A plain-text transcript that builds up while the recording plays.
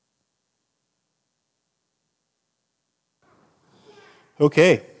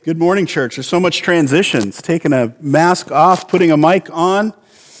Okay, good morning, church. There's so much transitions. Taking a mask off, putting a mic on.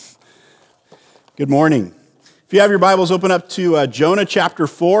 Good morning. If you have your Bibles, open up to Jonah chapter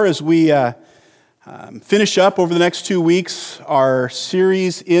 4 as we finish up over the next 2 weeks our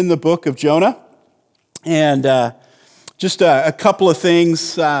series in the book of Jonah. And just a couple of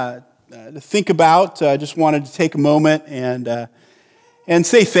things to think about. I just wanted to take a moment and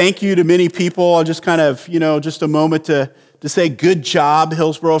say thank you to many people. I'll just kind of, just a moment to say good job,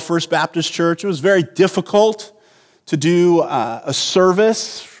 Hillsboro First Baptist Church. It was very difficult to do a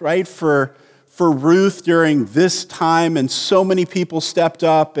service, right, for Ruth during this time, and so many people stepped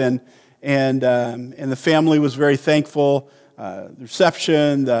up, and the family was very thankful. The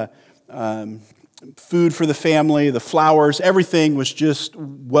reception, the food for the family, the flowers, everything was just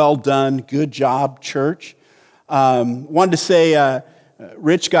well done. Good job, church. Wanted to say,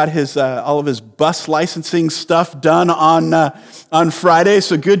 Rich got his all of his bus licensing stuff done on Friday,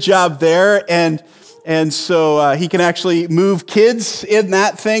 so good job there. And so he can actually move kids in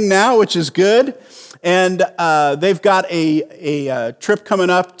that thing now, which is good. And they've got a trip coming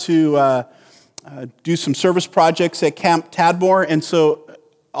up to do some service projects at Camp Tadmor. And so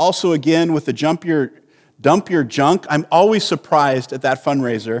also again with the Dump Your Junk, I'm always surprised at that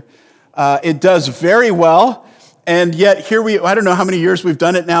fundraiser. It does very well. And yet here I don't know how many years we've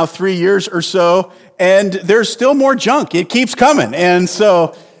done it now, 3 years or so, and there's still more junk. It keeps coming. And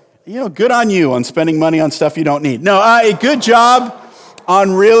so, good on you on spending money on stuff you don't need. No, a good job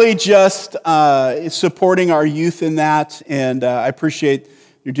on really just supporting our youth in that, and I appreciate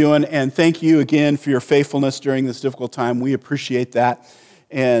you're doing. And thank you again for your faithfulness during this difficult time. We appreciate that,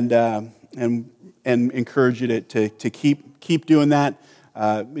 and encourage you to keep doing that.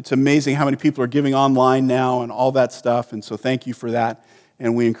 It's amazing how many people are giving online now and all that stuff, and so thank you for that,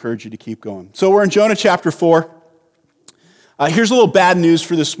 and we encourage you to keep going. So we're in Jonah chapter 4. Here's a little bad news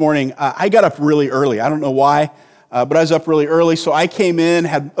for this morning. I got up really early. I don't know why, but I was up really early, so I came in,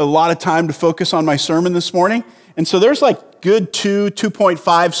 had a lot of time to focus on my sermon this morning, and so there's like good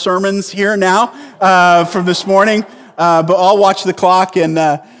 2.5 sermons here now from this morning, but I'll watch the clock,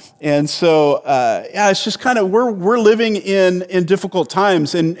 and so, it's just kind of, we're living in difficult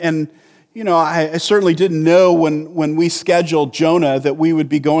times, and I certainly didn't know when we scheduled Jonah that we would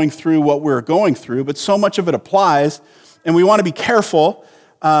be going through what we're going through, but so much of it applies, and we want to be careful,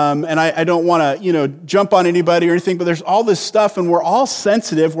 and I don't want to, jump on anybody or anything, but there's all this stuff, and we're all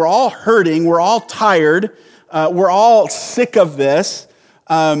sensitive, we're all hurting, we're all tired, we're all sick of this.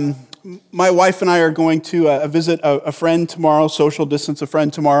 My wife and I are going to visit a friend tomorrow, social distance a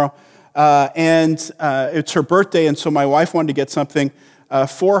friend tomorrow, and it's her birthday, and so my wife wanted to get something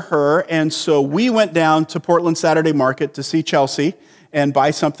for her, and so we went down to Portland Saturday Market to see Chelsea and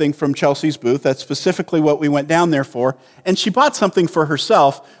buy something from Chelsea's booth. That's specifically what we went down there for, and she bought something for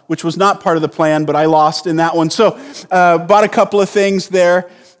herself, which was not part of the plan, but I lost in that one, so bought a couple of things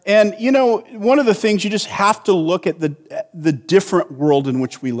there. And, one of the things, you just have to look at the different world in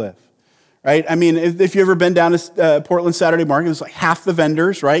which we live. Right? I mean, if you've ever been down to Portland Saturday Market, it's like half the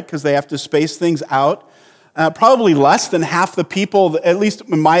vendors, right? Because they have to space things out. Probably less than half the people, at least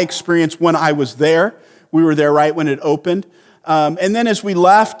in my experience when I was there. We were there right when it opened. And then as we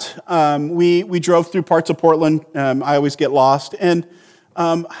left, we drove through parts of Portland. I always get lost. And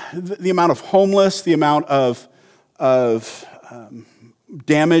the amount of homeless, the amount of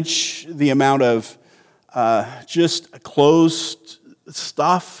damage, the amount of just closed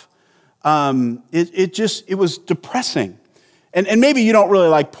stuff, it was depressing. And maybe you don't really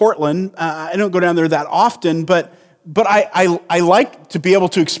like Portland. I don't go down there that often, but I like to be able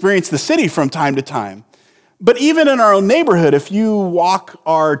to experience the city from time to time. But even in our own neighborhood, if you walk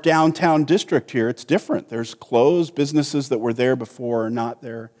our downtown district here, it's different. There's closed businesses that were there before are not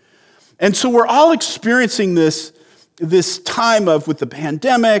there. And so we're all experiencing this time with the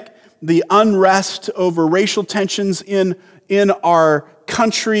pandemic, the unrest over racial tensions in our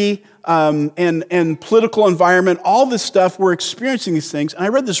country, and political environment, all this stuff, we're experiencing these things. And I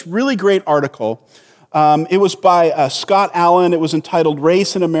read this really great article. It was by Scott Allen. It was entitled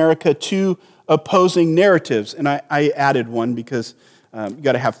Race in America, Two Opposing Narratives. And I added one because you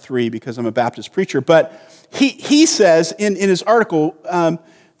got to have three because I'm a Baptist preacher. But he says in his article,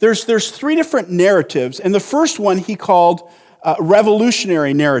 there's three different narratives. And the first one he called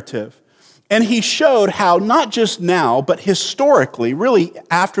revolutionary narrative. And he showed how not just now, but historically, really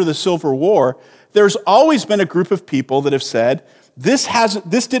after the Civil War, there's always been a group of people that have said, this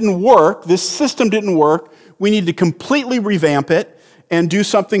didn't work, this system didn't work, we need to completely revamp it and do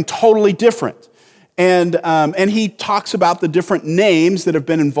something totally different. And he talks about the different names that have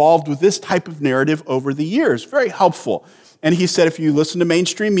been involved with this type of narrative over the years. Very helpful. And he said, if you listen to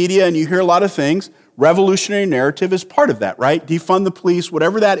mainstream media and you hear a lot of things, revolutionary narrative is part of that, right? Defund the police,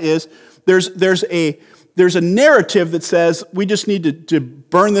 whatever that is. There's a narrative that says we just need to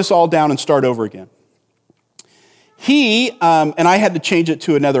burn this all down and start over again. He, and I had to change it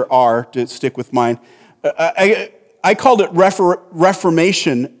to another R to stick with mine. I called it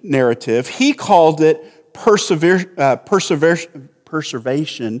Reformation narrative. He called it preservation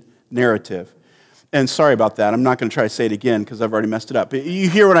narrative. And sorry about that. I'm not going to try to say it again because I've already messed it up. But you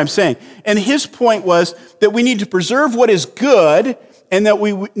hear what I'm saying. And his point was that we need to preserve what is good and that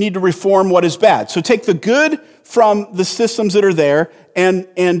we need to reform what is bad. So take the good from the systems that are there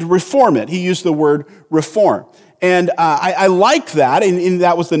and reform it. He used the word reform. And I like that, and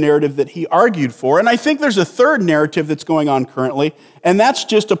that was the narrative that he argued for. And I think there's a third narrative that's going on currently, and that's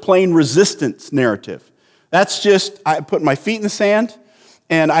just a plain resistance narrative. That's just, I put my feet in the sand,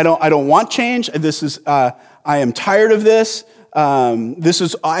 and I don't want change. This is, I am tired of this.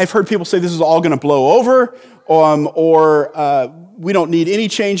 I've heard people say this is all going to blow over, or we don't need any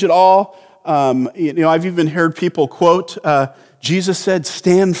change at all. I've even heard people quote, Jesus said,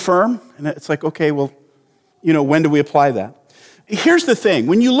 stand firm. And it's like, okay, well, when do we apply that? Here's the thing.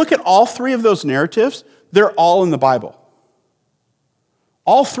 When you look at all three of those narratives, they're all in the Bible.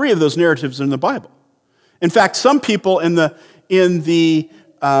 All three of those narratives are in the Bible. In fact, some people in the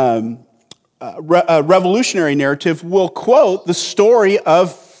revolutionary narrative will quote the story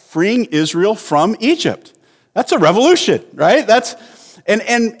of freeing Israel from Egypt. That's a revolution, right?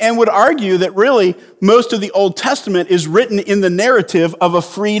 And would argue that really most of the Old Testament is written in the narrative of a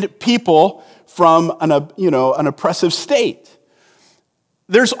freed people from an oppressive state.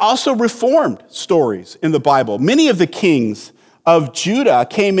 There's also reformed stories in the Bible. Many of the kings of Judah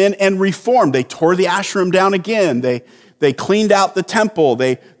came in and reformed. They tore the Asherim down again. They cleaned out the temple.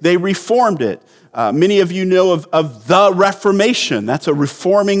 They reformed it. Many of you know of the Reformation. That's a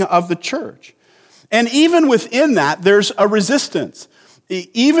reforming of the church. And even within that, there's a resistance.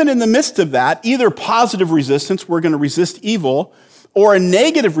 Even in the midst of that, either positive resistance, we're going to resist evil, or a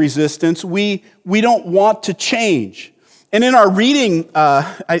negative resistance, we don't want to change. And in our reading,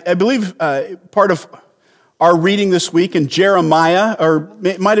 I believe part of our reading this week in Jeremiah, or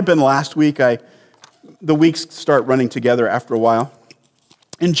it might have been last week, the weeks start running together after a while.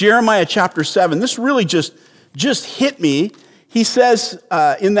 In Jeremiah chapter 7, this really just hit me. He says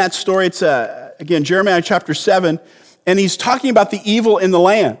in that story, it's again, Jeremiah chapter 7, and he's talking about the evil in the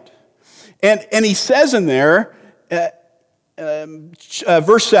land. And he says in there,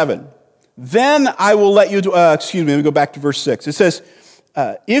 verse 7, then I will let you, let me go back to verse 6. It says,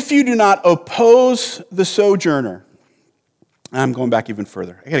 if you do not oppose the sojourner, I'm going back even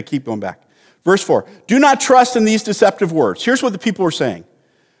further. I got to keep going back. Verse 4, do not trust in these deceptive words. Here's what the people were saying.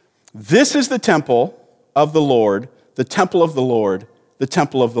 This is the temple of the Lord, the temple of the Lord, the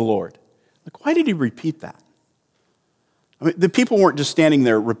temple of the Lord. Like, why did he repeat that? I mean, the people weren't just standing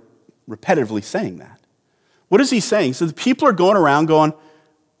there repetitively saying that. What is he saying? So the people are going around going,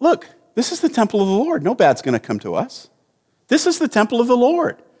 look, this is the temple of the Lord. No bad's going to come to us. This is the temple of the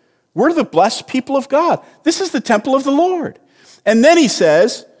Lord. We're the blessed people of God. This is the temple of the Lord. And then he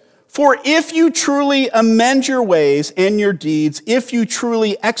says, for if you truly amend your ways and your deeds, if you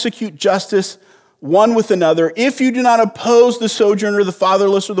truly execute justice one with another, if you do not oppose the sojourner, the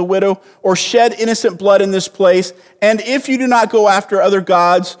fatherless, or the widow, or shed innocent blood in this place, and if you do not go after other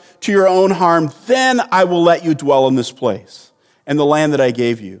gods to your own harm, then I will let you dwell in this place and the land that I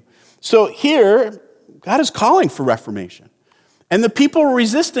gave you. So here, God is calling for reformation. And the people are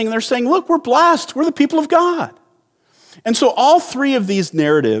resisting. They're saying, look, we're blessed. We're the people of God. And so all three of these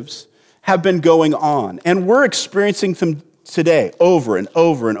narratives have been going on, and we're experiencing them today over and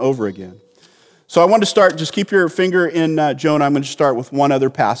over and over again. So I want to start, just keep your finger in Jonah. I'm going to start with one other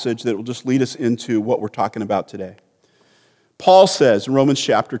passage that will just lead us into what we're talking about today. Paul says in Romans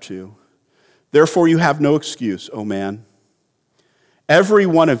chapter 2, therefore you have no excuse, O man, every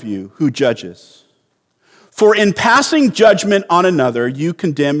one of you who judges. For in passing judgment on another, you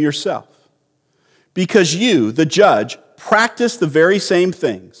condemn yourself, because you, the judge, practice the very same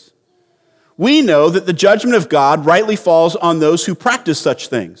things. We know that the judgment of God rightly falls on those who practice such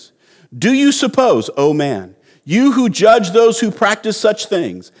things. Do you suppose, O man, you who judge those who practice such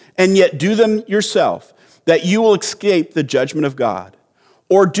things, and yet do them yourself, that you will escape the judgment of God?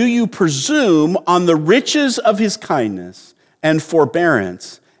 Or do you presume on the riches of his kindness and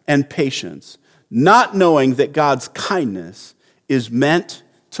forbearance and patience, not knowing that God's kindness is meant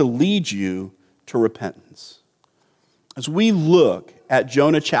to lead you to repentance? As we look at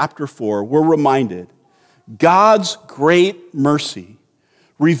Jonah chapter 4, we're reminded God's great mercy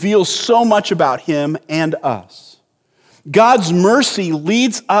reveals so much about him and us. God's mercy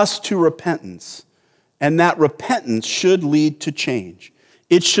leads us to repentance, and that repentance should lead to change.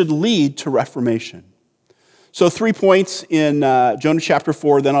 It should lead to reformation. So 3 points in Jonah chapter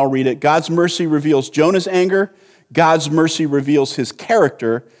 4, then I'll read it. God's mercy reveals Jonah's anger, God's mercy reveals his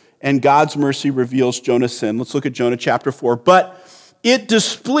character, and God's mercy reveals Jonah's sin. Let's look at Jonah chapter 4. But it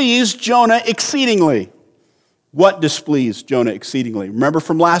displeased Jonah exceedingly. What displeased Jonah exceedingly? Remember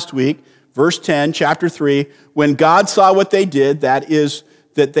from last week, verse 10, chapter 3, when God saw what they did, that is,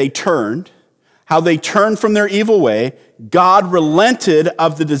 that they turned, how they turned from their evil way, God relented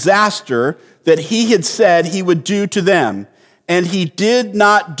of the disaster that he had said he would do to them, and he did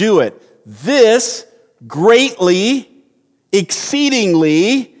not do it. This greatly,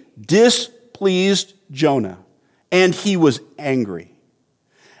 exceedingly displeased Jonah, and he was angry.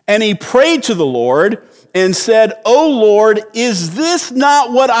 And he prayed to the Lord and said, O Lord, is this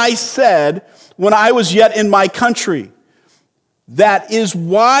not what I said when I was yet in my country? That is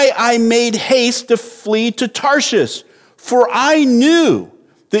why I made haste to flee to Tarshish, for I knew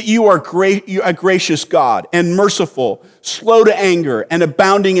that you are a gracious God and merciful, slow to anger, and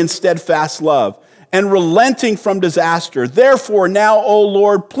abounding in steadfast love, and relenting from disaster. Therefore now, O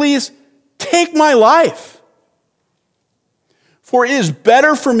Lord, please take my life. For it is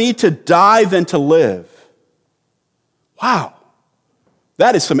better for me to die than to live. Wow,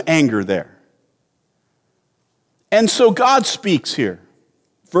 that is some anger there. And so God speaks here.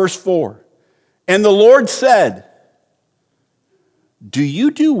 Verse 4, and the Lord said, do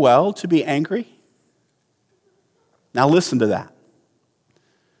you do well to be angry? Now listen to that.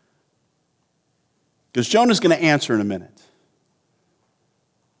 Because Jonah's going to answer in a minute.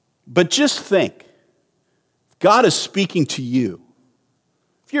 But just think, God is speaking to you.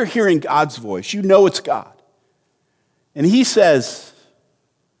 If you're hearing God's voice, you know it's God. And he says,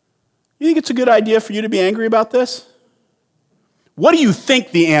 you think it's a good idea for you to be angry about this? What do you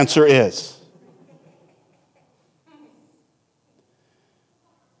think the answer is?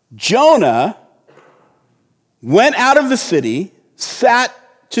 Jonah went out of the city, sat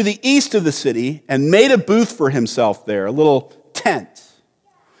to the east of the city, and made a booth for himself there, a little tent.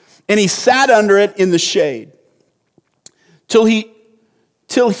 And he sat under it in the shade till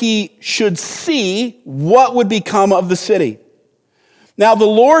he should see what would become of the city. Now the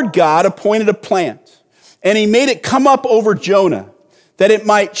Lord God appointed a plant, and he made it come up over Jonah, that it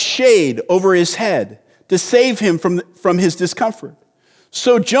might shade over his head, to save him from his discomfort.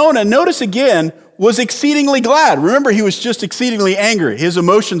 So Jonah, notice again, was exceedingly glad. Remember, he was just exceedingly angry. His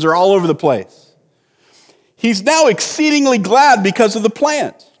emotions are all over the place. He's now exceedingly glad because of the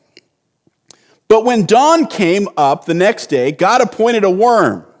plant. But when dawn came up the next day, God appointed a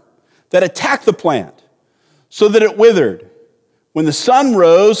worm that attacked the plant so that it withered. When the sun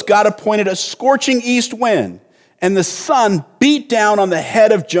rose, God appointed a scorching east wind, and the sun beat down on the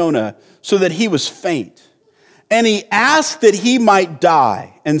head of Jonah so that he was faint. And he asked that he might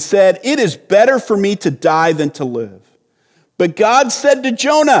die and said, it is better for me to die than to live. But God said to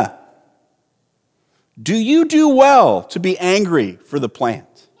Jonah, do you do well to be angry for the plant?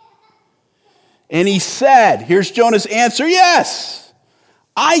 And he said, here's Jonah's answer, yes,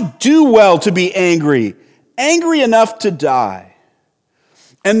 I do well to be angry enough to die.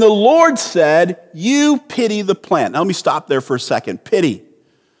 And the Lord said, you pity the plant. Now let me stop there for a second. Pity.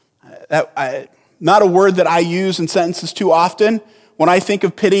 Not a word that I use in sentences too often. When I think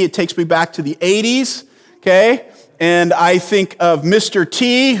of pity, it takes me back to the 80s, okay? And I think of Mr.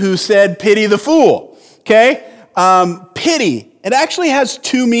 T, who said, pity the fool, okay? Pity, it actually has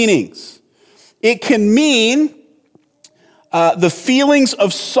two meanings. It can mean the feelings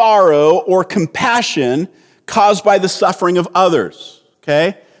of sorrow or compassion caused by the suffering of others,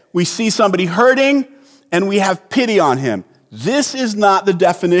 okay? We see somebody hurting, and we have pity on him. This is not the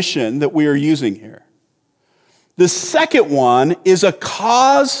definition that we are using here. The second one is a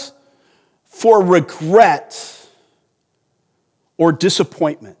cause for regret or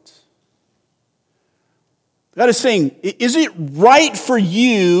disappointment. God is saying, is it right for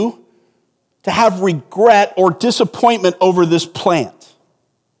you to have regret or disappointment over this plant?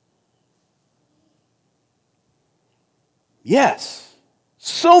 Yes,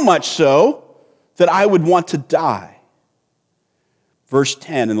 so much so that I would want to die. Verse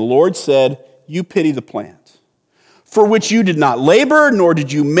 10, and the Lord said, you pity the plant, for which you did not labor, nor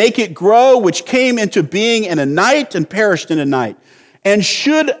did you make it grow, which came into being in a night and perished in a night. And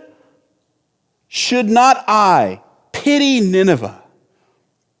should not I pity Nineveh?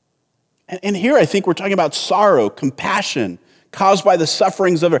 And here I think we're talking about sorrow, compassion, caused by the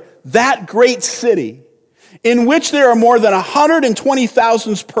sufferings of that great city, in which there are more than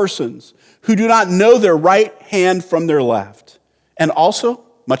 120,000 persons who do not know their right hand from their left, and also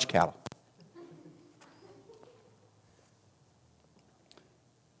much cattle.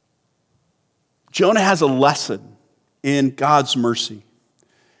 Jonah has a lesson in God's mercy,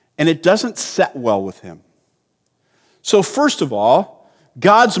 and it doesn't set well with him. So first of all,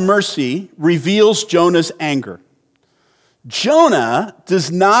 God's mercy reveals Jonah's anger. Jonah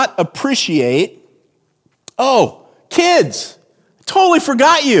does not appreciate, oh, kids, I totally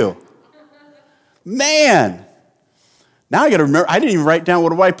forgot you. Man, now I got to remember, I didn't even write down,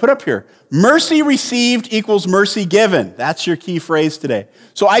 what do I put up here? Mercy received equals mercy given. That's your key phrase today.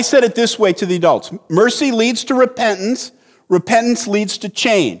 So I said it this way to the adults. Mercy leads to repentance. Repentance leads to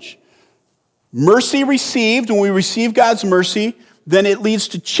change. Mercy received, when we receive God's mercy, then it leads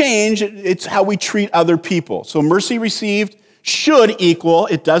to change. It's how we treat other people. So mercy received should equal,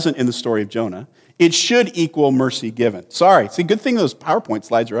 it doesn't in the story of Jonah, it should equal mercy given. Sorry, it's a good thing those PowerPoint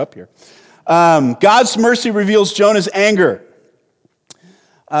slides are up here. God's mercy reveals Jonah's anger.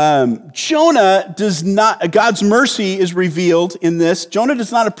 Jonah does not, God's mercy is revealed in this. Jonah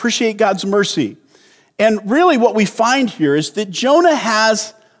does not appreciate God's mercy. And really what we find here is that Jonah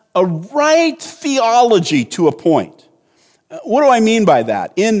has a right theology to a point. What do I mean by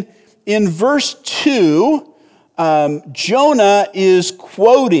that? In verse 2, Jonah is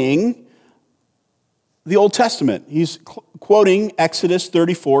quoting the Old Testament. He's quoting Exodus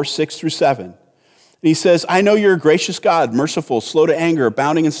 34, 6 through 7. And he says, I know you're a gracious God, merciful, slow to anger,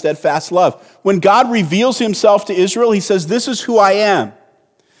 abounding in steadfast love. When God reveals himself to Israel, he says, this is who I am.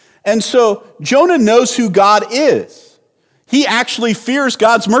 And so Jonah knows who God is. He actually fears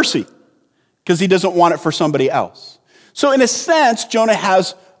God's mercy because he doesn't want it for somebody else. So in a sense, Jonah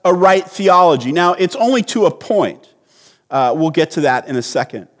has a right theology. Now, it's only to a point. We'll get to that in a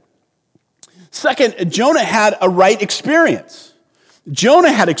second. Second, Jonah had a right experience.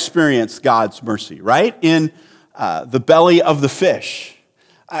 Jonah had experienced God's mercy, right? In the belly of the fish.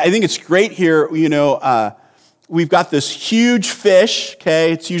 I think it's great here, we've got this huge fish,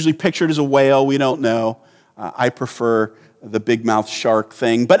 okay? It's usually pictured as a whale. We don't know. I prefer the big mouth shark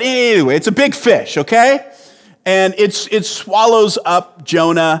thing. But anyway, it's a big fish, okay? And it swallows up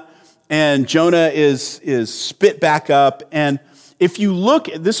Jonah, and Jonah is spit back up. And if you look,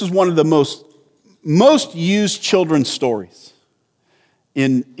 this is one of the most used children's stories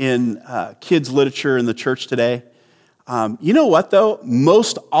in kids' literature in the church today. You know what, though?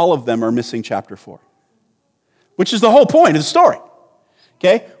 Most all of them are missing chapter 4, which is the whole point of the story,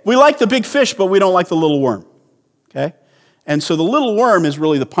 okay? We like the big fish, but we don't like the little worm, okay? And so the little worm is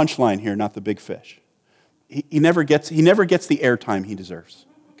really the punchline here, not the big fish. He never gets the airtime he deserves,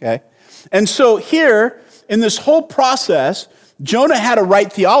 okay? And so here, in this whole process, Jonah had a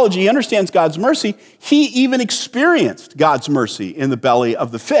right theology. He understands God's mercy. He even experienced God's mercy in the belly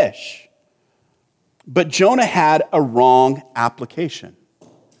of the fish. But Jonah had a wrong application.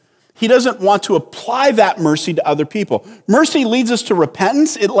 He doesn't want to apply that mercy to other people. Mercy leads us to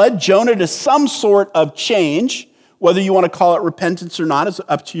repentance. It led Jonah to some sort of change. Whether you want to call it repentance or not is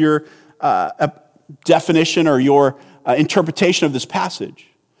up to your definition or your interpretation of this passage.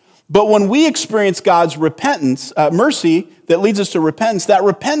 But when we experience God's repentance, mercy that leads us to repentance, that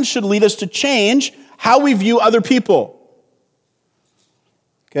repentance should lead us to change how we view other people.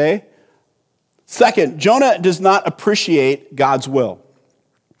 Okay? Second, Jonah does not appreciate God's will.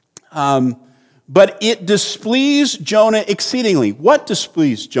 But it displeased Jonah exceedingly. What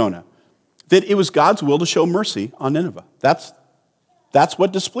displeased Jonah? That it was God's will to show mercy on Nineveh. That's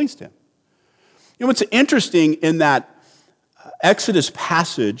what displeased him. You know what's interesting in that Exodus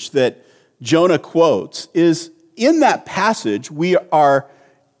passage that Jonah quotes is in that passage we are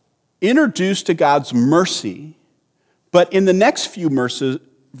introduced to God's mercy, but in the next few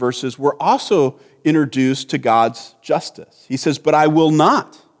verses we're also introduced to God's justice. He says, but I will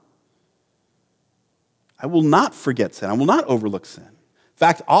not forget sin. I will not overlook sin. In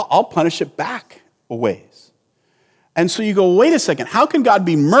fact, I'll punish it back a ways. And so you go, wait a second, how can God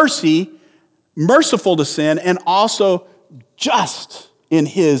be merciful to sin and also just in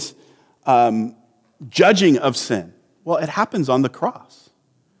his judging of sin? Well, it happens on the cross.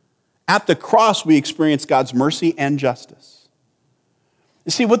 At the cross, we experience God's mercy and justice.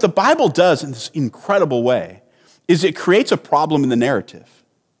 You see, what the Bible does in this incredible way is it creates a problem in the narrative.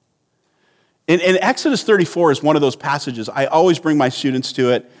 In Exodus 34 is one of those passages. I always bring my students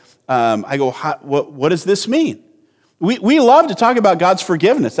to it. I go, what does this mean? We love to talk about God's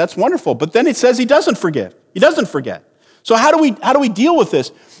forgiveness. That's wonderful. But then it says he doesn't forgive. He doesn't forget. So how do we deal with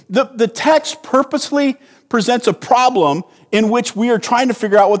this? The text purposely presents a problem in which we are trying to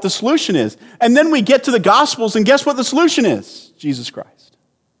figure out what the solution is. And then we get to the Gospels, and guess what the solution is? Jesus Christ.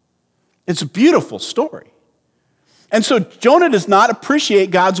 It's a beautiful story. And so Jonah does not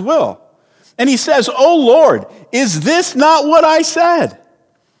appreciate God's will. And he says, "Oh Lord, is this not what I said?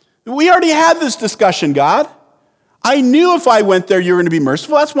 We already had this discussion, God. I knew if I went there, you were going to be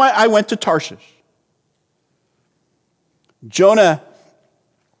merciful. That's why I went to Tarshish." Jonah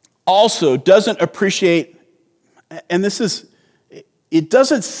also doesn't appreciate, and it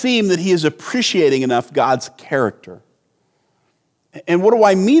doesn't seem that he is appreciating enough God's character. And what do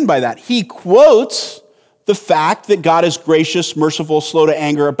I mean by that? He quotes the fact that God is gracious, merciful, slow to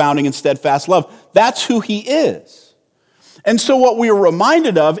anger, abounding in steadfast love. That's who he is. And so what we are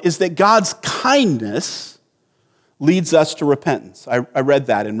reminded of is that God's kindness leads us to repentance. I read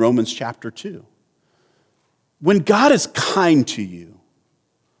that in Romans chapter 2. When God is kind to you,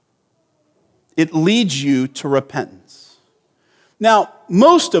 it leads you to repentance. Now,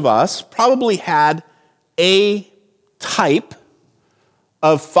 most of us probably had a type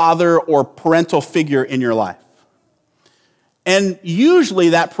of father or parental figure in your life. And usually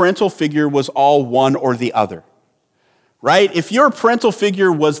that parental figure was all one or the other, right? If your parental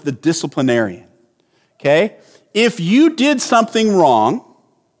figure was the disciplinarian, okay? If you did something wrong,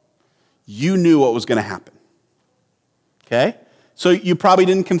 you knew what was going to happen, okay? So you probably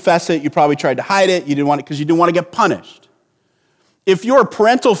didn't confess it. You probably tried to hide it. You didn't want it because you didn't want to get punished. If your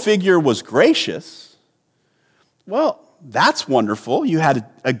parental figure was gracious, well, that's wonderful. You had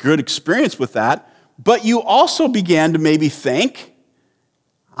a good experience with that, but you also began to maybe think,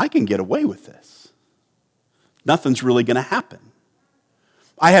 I can get away with this. Nothing's really going to happen.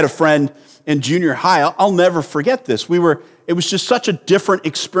 I had a friend in junior high. I'll never forget this. It was just such a different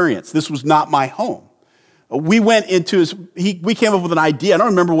experience. This was not my home. We went into we came up with an idea. I don't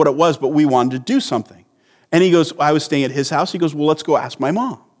remember what it was, but we wanted to do something. And he goes, I was staying at his house. He goes, well, let's go ask my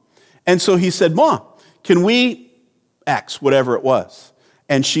mom. And so he said, Mom, can we X, whatever it was?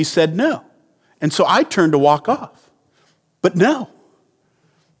 And she said no. And so I turned to walk off. But no.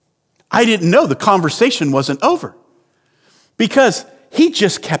 I didn't know the conversation wasn't over. Because he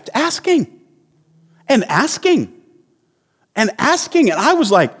just kept asking. And asking. And asking. And I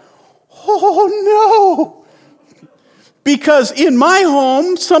was like, oh no. Because in my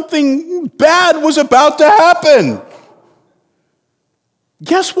home, something bad was about to happen.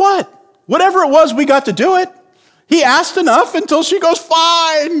 Guess what? Whatever it was, we got to do it. He asked enough until she goes,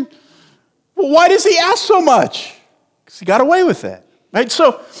 fine. Well, why does he ask so much? Because he got away with it, right?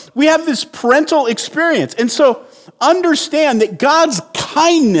 So we have this parental experience. And so understand that God's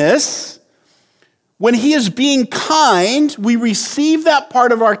kindness, when he is being kind, we receive that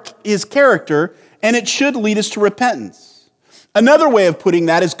part of his character, and it should lead us to repentance. Another way of putting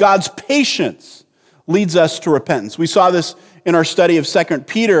that is God's patience leads us to repentance. We saw this in our study of 2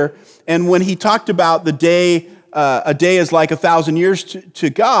 Peter, and when he talked about the day, a day is like 1,000 years to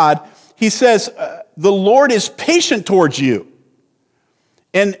God, he says, the Lord is patient towards you.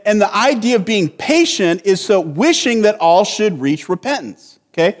 And the idea of being patient is so wishing that all should reach repentance,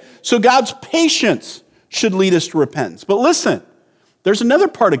 okay? So God's patience should lead us to repentance. But listen, there's another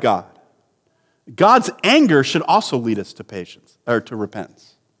part of God. God's anger should also lead us to patience, or to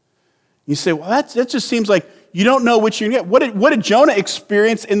repentance. You say, well, that just seems like you don't know what you're going to get. What did Jonah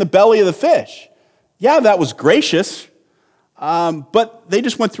experience in the belly of the fish? Yeah, that was gracious, but they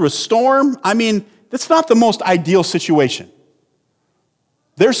just went through a storm. I mean, that's not the most ideal situation.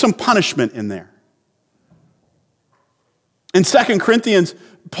 There's some punishment in there. In 2 Corinthians,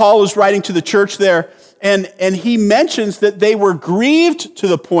 Paul is writing to the church there, and he mentions that they were grieved to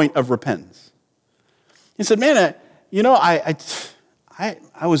the point of repentance. He said, man,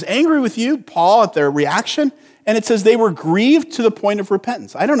 I was angry with you, Paul, at their reaction, and it says they were grieved to the point of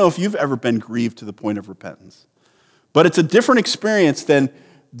repentance. I don't know if you've ever been grieved to the point of repentance, but it's a different experience than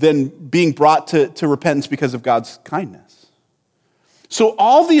being brought to repentance because of God's kindness. So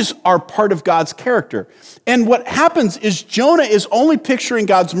all these are part of God's character. And what happens is Jonah is only picturing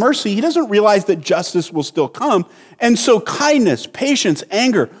God's mercy. He doesn't realize that justice will still come. And so kindness, patience,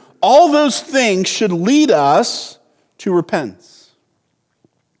 anger, all those things should lead us to repentance.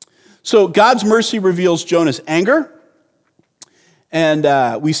 So God's mercy reveals Jonah's anger.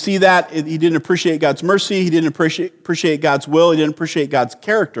 And we see that he didn't appreciate God's mercy. He didn't appreciate God's will. He didn't appreciate God's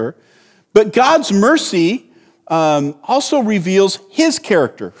character. But God's mercy also reveals his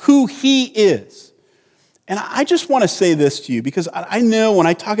character, who he is. And I just want to say this to you, because I know when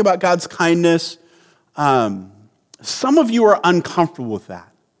I talk about God's kindness, some of you are uncomfortable with that.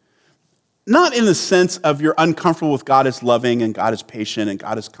 not in the sense of you're uncomfortable with God is loving and God is patient and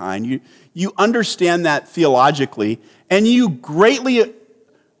God is kind. You understand that theologically, and you greatly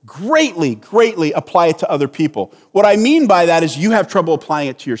apply it to other people. What I mean by that is you have trouble applying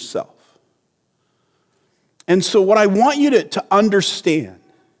it to yourself. And so what I want you to understand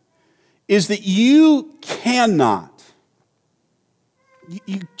is that you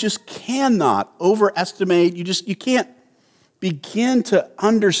just cannot overestimate, you can't begin to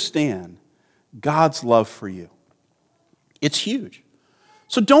understand God's love for you. It's huge.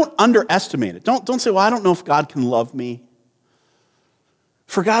 So don't underestimate it. Don't say, well, I don't know if God can love me.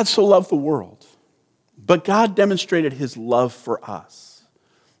 For God so loved the world, but God demonstrated his love for us.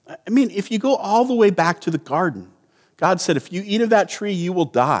 I mean, if you go all the way back to the garden, God said, if you eat of that tree, you will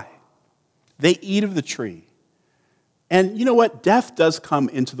die. They eat of the tree. And you know what? Death does come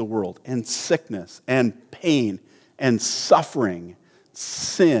into the world, and sickness, and pain, and suffering,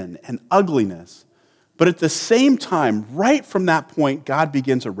 sin, and ugliness. But at the same time, right from that point, God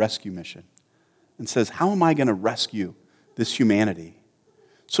begins a rescue mission and says, how am I going to rescue this humanity?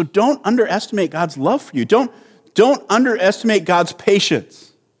 So don't underestimate God's love for you. Don't underestimate God's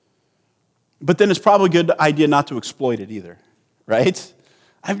patience. But then it's probably a good idea not to exploit it either, right?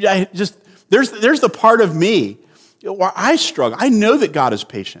 There's the part of me where I struggle. I know that God is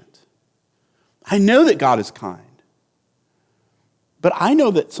patient. I know that God is kind. But I know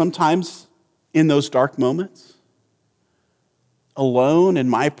that sometimes in those dark moments, alone in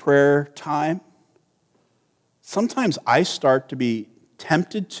my prayer time, sometimes I start to be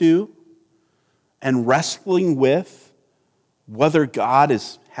tempted to and wrestling with whether God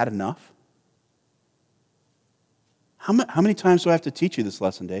has had enough. How many times do I have to teach you this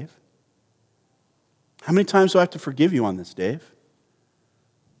lesson, Dave? How many times do I have to forgive you on this, Dave?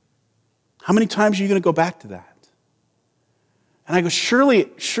 How many times are you going to go back to that? And I go, surely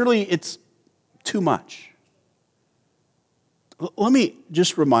it's too much. Let me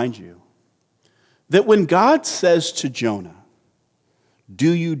just remind you that when God says to Jonah,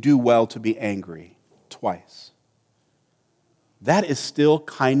 do you do well to be angry twice? That is still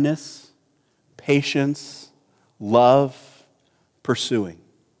kindness, patience, love, pursuing.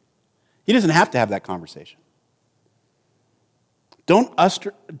 He doesn't have to have that conversation. Don't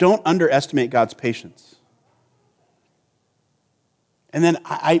underestimate God's patience. And then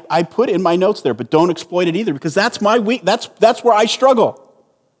I put in my notes there, but don't exploit it either, because that's my weak. That's where I struggle.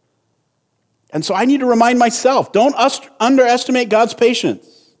 And so I need to remind myself, don't underestimate God's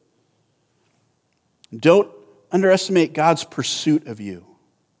patience. Don't underestimate God's pursuit of you.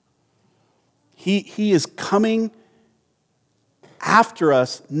 He is coming after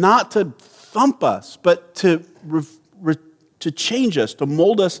us, not to thump us, but to change us, to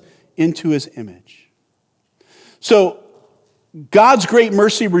mold us into his image. So God's great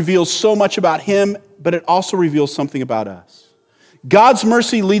mercy reveals so much about him, but it also reveals something about us. God's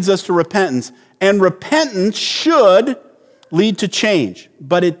mercy leads us to repentance, and repentance should lead to change,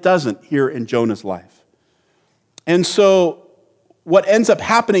 but it doesn't here in Jonah's life. And so what ends up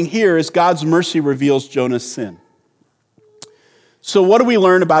happening here is God's mercy reveals Jonah's sin. So what do we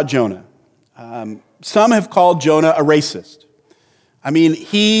learn about Jonah? Some have called Jonah a racist. I mean,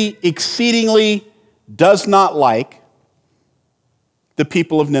 he exceedingly does not like the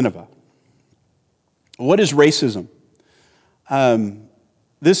people of Nineveh. What is racism?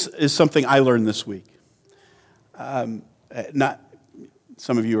 This is something I learned this week. Not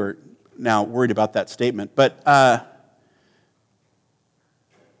some of you are now worried about that statement, but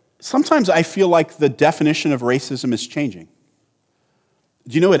sometimes I feel like the definition of racism is changing.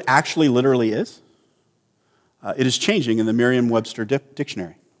 Do you know it actually literally is? It is changing in the Merriam-Webster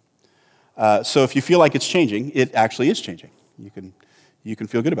dictionary. So if you feel like it's changing, it actually is changing. You can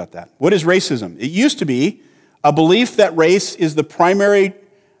feel good about that. What is racism? It used to be a belief that race is the primary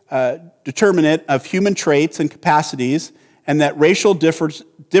determinant of human traits and capacities, and that racial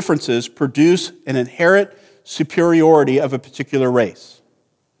differences produce an inherent superiority of a particular race.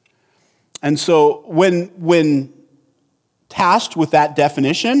 And so when tasked with that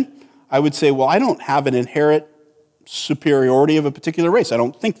definition, I would say, well, I don't have an inherent superiority of a particular race. I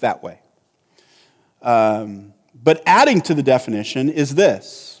don't think that way. But adding to the definition is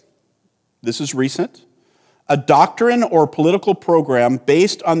this. This is recent. A doctrine or political program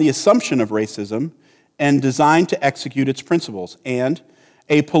based on the assumption of racism and designed to execute its principles, and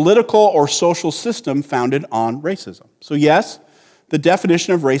a political or social system founded on racism. So yes, the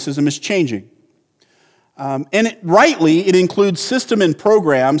definition of racism is changing. And rightly, it includes system and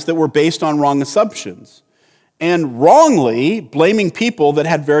programs that were based on wrong assumptions, and wrongly blaming people that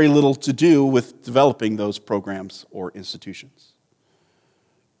had very little to do with developing those programs or institutions.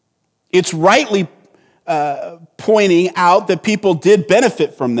 It's rightly pointing out that people did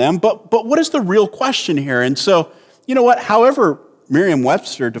benefit from them, but what is the real question here? And so, you know what? However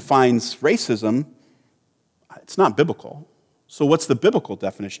Merriam-Webster defines racism, it's not biblical. So what's the biblical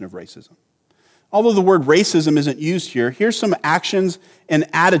definition of racism? Although the word racism isn't used here, here's some actions and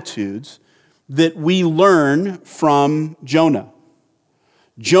attitudes that we learn from Jonah.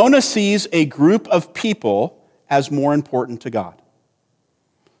 Jonah sees a group of people as more important to God,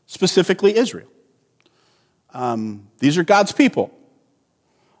 specifically Israel. These are God's people.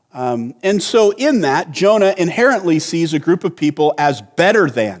 And so in that, Jonah inherently sees a group of people as better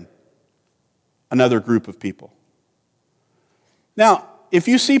than another group of people. Now, if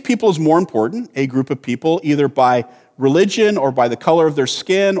you see people as more important, a group of people, either by religion or by the color of their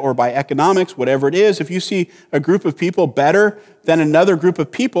skin or by economics, whatever it is, if you see a group of people better than another group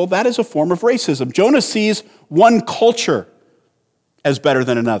of people, that is a form of racism. Jonah sees one culture as better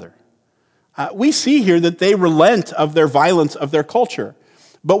than another. We see here that they relent of their violence of their culture.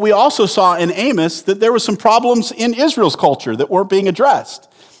 But we also saw in Amos that there were some problems in Israel's culture that weren't being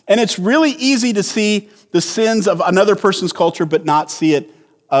addressed. And it's really easy to see the sins of another person's culture but not see it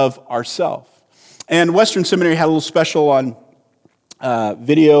of ourselves. And Western Seminary had a little special on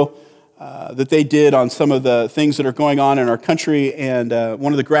video that they did on some of the things that are going on in our country. And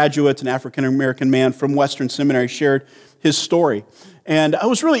one of the graduates, an African-American man from Western Seminary, shared his story. And it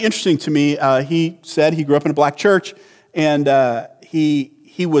was really interesting to me. He said he grew up in a black church, and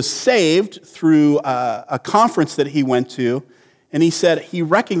he was saved through a conference that he went to. And he said he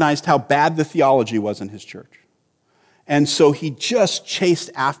recognized how bad the theology was in his church. And so he just chased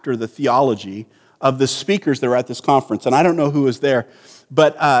after the theology of the speakers that were at this conference. And I don't know who was there,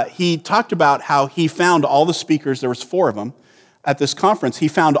 but he talked about how he found all the speakers, there was 4 of them, at this conference. He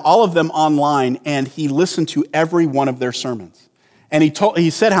found all of them online, and he listened to every one of their sermons. And he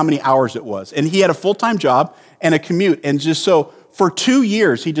said how many hours it was. And he had a full-time job and a commute. And just so for 2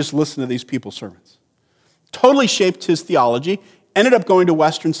 years, he just listened to these people's sermons. Totally shaped his theology. Ended up going to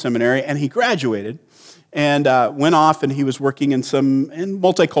Western Seminary, and he graduated and went off, and he was working in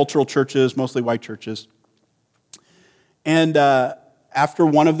multicultural churches, mostly white churches. And after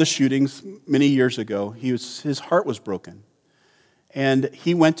one of the shootings many years ago, his heart was broken. And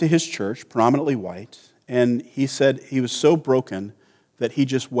he went to his church, predominantly white, and he said he was so broken that he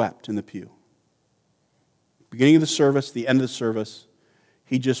just wept in the pew. Beginning of the service, the end of the service,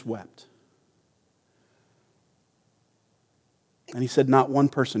 he just wept. And he said not one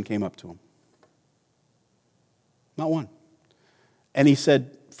person came up to him. Not one. And he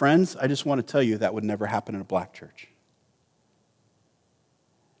said, friends, I just want to tell you that would never happen in a black church.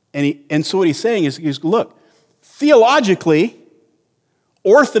 And so what he's saying is, look, theologically,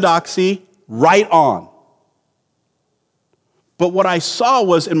 orthodoxy, right on. But what I saw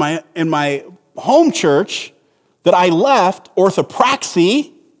was in my home church that I left,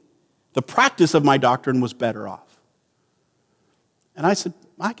 orthopraxy, the practice of my doctrine, was better off. And I said,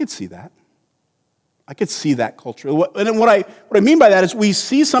 I could see that. I could see that culture. And what I mean by that is we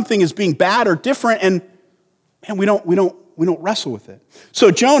see something as being bad or different, and we don't wrestle with it. So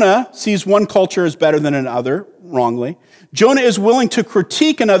Jonah sees one culture as better than another, wrongly. Jonah is willing to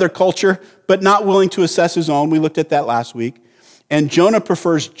critique another culture, but not willing to assess his own. We looked at that last week. And Jonah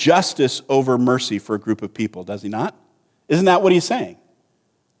prefers justice over mercy for a group of people, does he not? Isn't that what he's saying?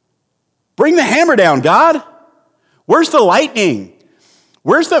 Bring the hammer down, God. Where's the lightning?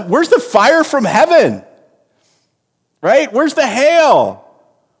 Where's the fire from heaven? Right? Where's the hail?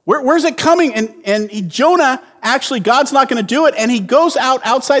 Where's it coming? And Jonah, actually, God's not going to do it. And he goes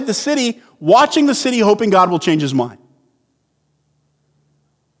outside the city, watching the city, hoping God will change his mind.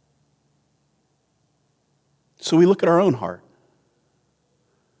 So we look at our own heart.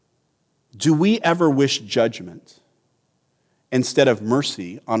 Do we ever wish judgment instead of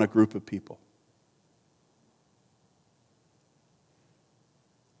mercy on a group of people?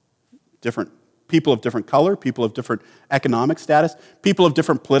 Different people of different color, people of different economic status, people of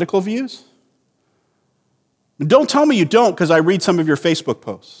different political views. Don't tell me you don't, because I read some of your Facebook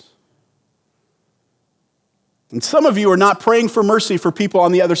posts. And some of you are not praying for mercy for people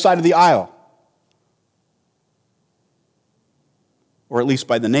on the other side of the aisle. Or at least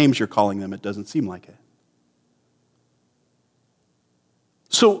by the names you're calling them, it doesn't seem like it.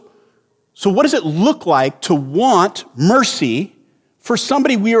 So what does it look like to want mercy for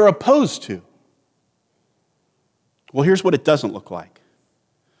somebody we are opposed to? Well, here's what it doesn't look like.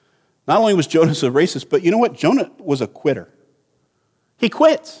 Not only was Jonah a racist, but you know what? Jonah was a quitter. He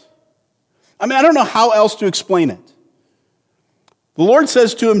quits. I don't know how else to explain it. The Lord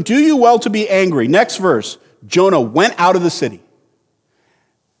says to him, do you well to be angry? Next verse, Jonah went out of the city.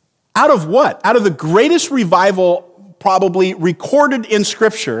 out of what? Out of the greatest revival probably recorded in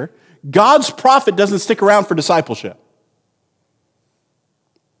Scripture, God's prophet doesn't stick around for discipleship.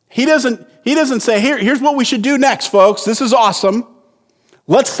 He doesn't say, here's what we should do next, folks. This is awesome.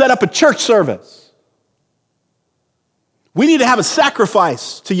 Let's set up a church service. We need to have a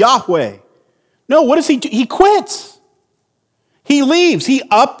sacrifice to Yahweh. No, what does he do? He quits. He leaves. He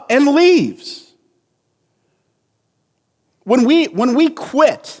up and leaves. When we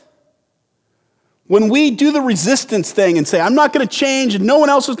quit, when we do the resistance thing and say, I'm not going to change and no one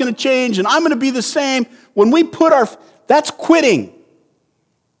else is going to change and I'm going to be the same, when we that's quitting.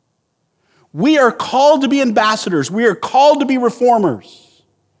 We are called to be ambassadors. We are called to be reformers.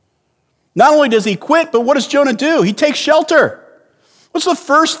 Not only does he quit, but what does Jonah do? He takes shelter. What's the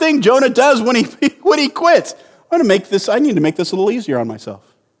first thing Jonah does when he quits? I need to make this a little easier on myself.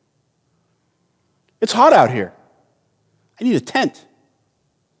 It's hot out here. I need a tent.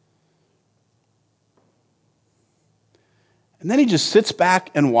 And then he just sits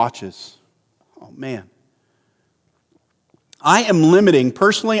back and watches. Oh, man. I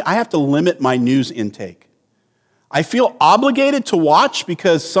have to limit my news intake. I feel obligated to watch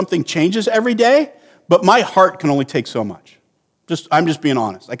because something changes every day, but my heart can only take so much. I'm just being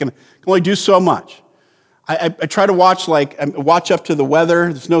honest. I can only do so much. I try to watch up to the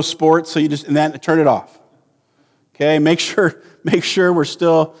weather. There's no sports, so and then turn it off. Okay, make sure we're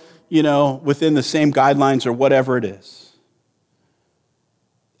still, within the same guidelines or whatever it is.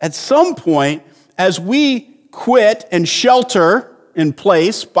 At some point, as we quit and shelter in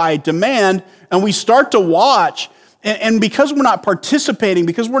place by demand, and we start to watch, and because we're not participating,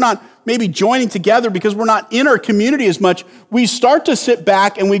 because we're not maybe joining together, because we're not in our community as much, we start to sit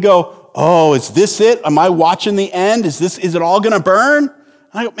back and we go, oh, is this it? Am I watching the end? Is it all going to burn? And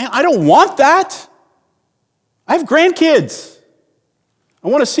I go, man, I don't want that. I have grandkids. I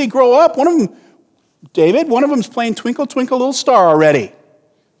want to see grow up. One of them, David, one of them's playing Twinkle, Twinkle, Little Star already.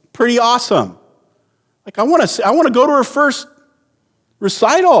 Pretty awesome. I want to go to her first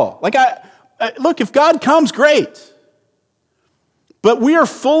recital. Look, if God comes, great. But we are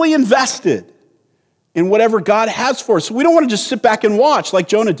fully invested in whatever God has for us. So we don't want to just sit back and watch like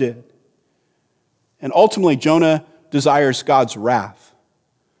Jonah did. And ultimately, Jonah desires God's wrath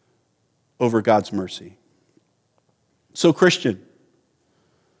over God's mercy. So, Christian,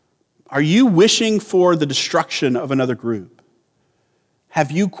 are you wishing for the destruction of another group? Have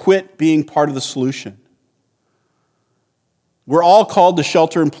you quit being part of the solution? We're all called to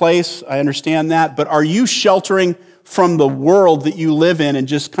shelter in place. I understand that. But are you sheltering from the world that you live in and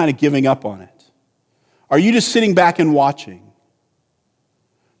just kind of giving up on it? Are you just sitting back and watching?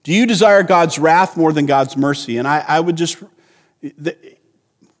 Do you desire God's wrath more than God's mercy? And I would just,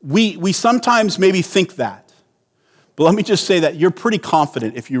 we sometimes maybe think that. But let me just say that you're pretty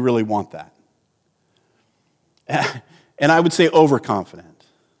confident if you really want that. And I would say overconfident.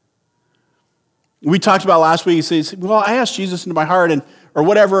 We talked about last week, he says, well, I asked Jesus into my heart, or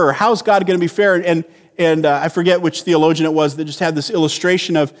whatever, or how's God going to be fair? And I forget which theologian it was that just had this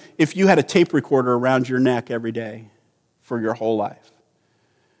illustration of if you had a tape recorder around your neck every day for your whole life.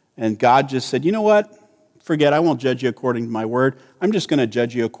 And God just said, you know what? Forget, I won't judge you according to my word. I'm just going to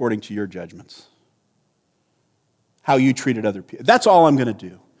judge you according to your judgments. How you treated other people. That's all I'm going to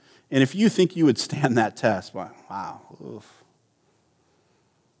do. And if you think you would stand that test, wow, oof.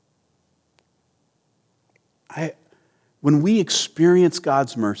 When we experience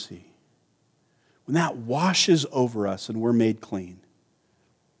God's mercy, when that washes over us and we're made clean,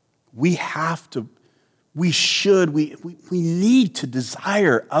 we need to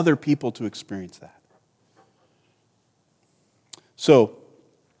desire other people to experience that. So,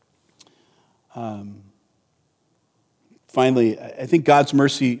 finally, I think God's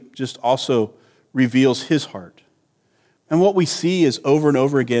mercy just also reveals his heart. And what we see is over and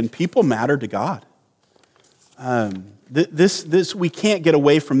over again, people matter to God. We can't get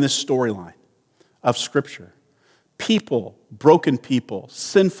away from this storyline of Scripture. People, broken people,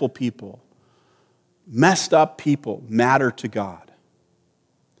 sinful people, messed up people matter to God.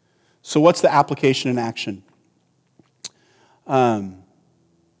 So what's the application in action? God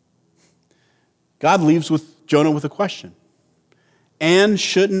leaves with Jonah with a question. And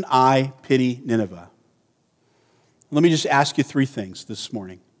shouldn't I pity Nineveh? Let me just ask you three things this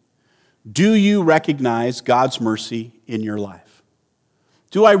morning. Do you recognize God's mercy in your life?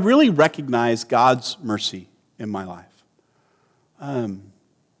 Do I really recognize God's mercy in my life?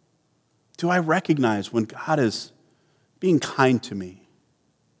 Do I recognize when God is being kind to me?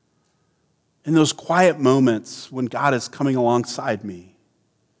 In those quiet moments when God is coming alongside me?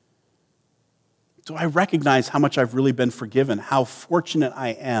 Do I recognize how much I've really been forgiven? How fortunate I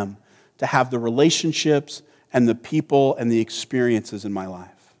am to have the relationships and the people and the experiences in my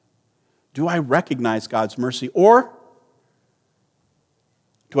life? Do I recognize God's mercy, or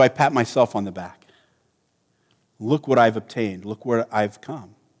do I pat myself on the back? Look what I've obtained. Look where I've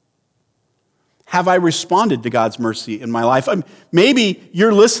come. Have I responded to God's mercy in my life? Maybe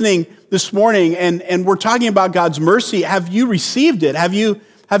you're listening this morning and we're talking about God's mercy. Have you received it? Have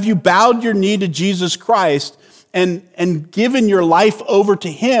you bowed your knee to Jesus Christ and given your life over to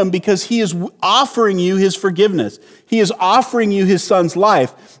Him because He is offering you His forgiveness? He is offering you His Son's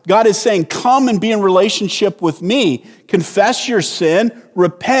life. God is saying, come and be in relationship with me. Confess your sin,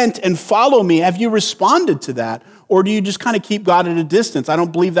 repent, and follow me. Have you responded to that? Or do you just kind of keep God at a distance? I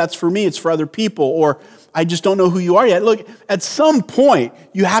don't believe that's for me, it's for other people. Or I just don't know who you are yet. Look, at some point,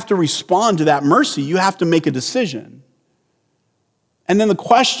 you have to respond to that mercy. You have to make a decision. And then the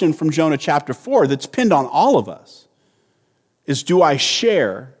question from Jonah chapter 4 that's pinned on all of us is, do I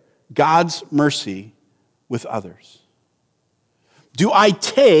share God's mercy with others? Do I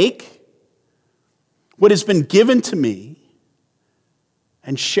take what has been given to me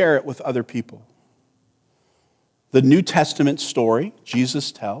and share it with other people? The New Testament story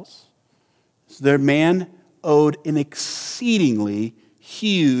Jesus tells is that a man owed an exceedingly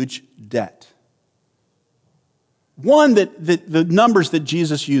huge debt. One that the numbers that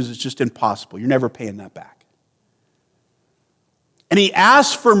Jesus uses is just impossible. You're never paying that back. And he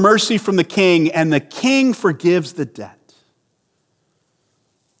asks for mercy from the king, and the king forgives the debt.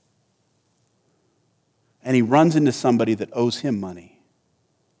 And he runs into somebody that owes him money,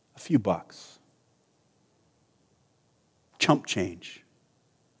 a few bucks. Chump change.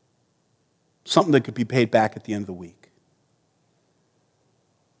 Something that could be paid back at the end of the week.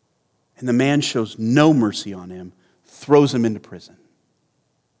 And the man shows no mercy on him, throws him into prison.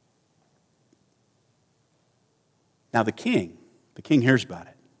 Now the king hears about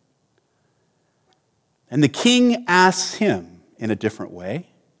it. And the king asks him in a different way,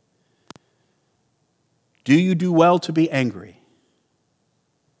 do you do well to be angry?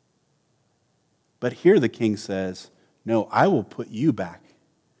 But here the king says, no, I will put you back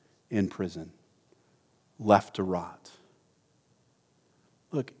in prison, left to rot.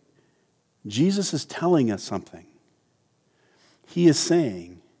 Look, Jesus is telling us something. He is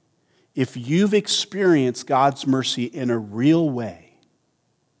saying, if you've experienced God's mercy in a real way,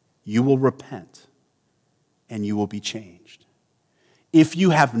 you will repent and you will be changed. If you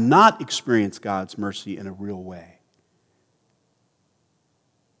have not experienced God's mercy in a real way,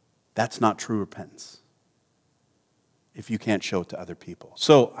 that's not true repentance if you can't show it to other people.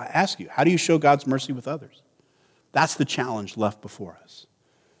 So I ask you, how do you show God's mercy with others? That's the challenge left before us.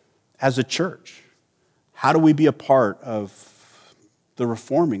 As a church, how do we be a part of the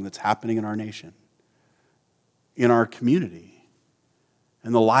reforming that's happening in our nation, in our community,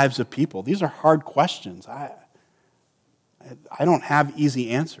 in the lives of people? These are hard questions. I don't have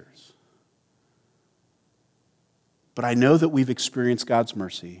easy answers. But I know that we've experienced God's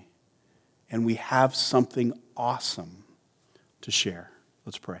mercy, and we have something awesome to share.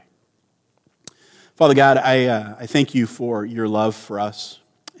 Let's pray. Father God, I thank you for your love for us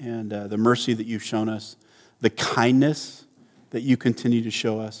and the mercy that you've shown us, the kindness that you continue to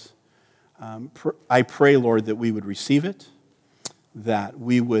show us. I pray, Lord, that we would receive it, that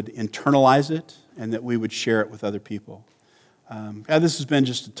we would internalize it, and that we would share it with other people. God, this has been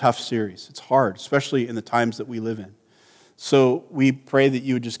just a tough series. It's hard, especially in the times that we live in. So we pray that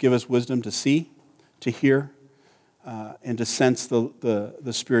you would just give us wisdom to see, to hear, and to sense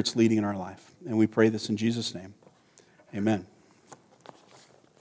the Spirit's leading in our life. And we pray this in Jesus' name. Amen.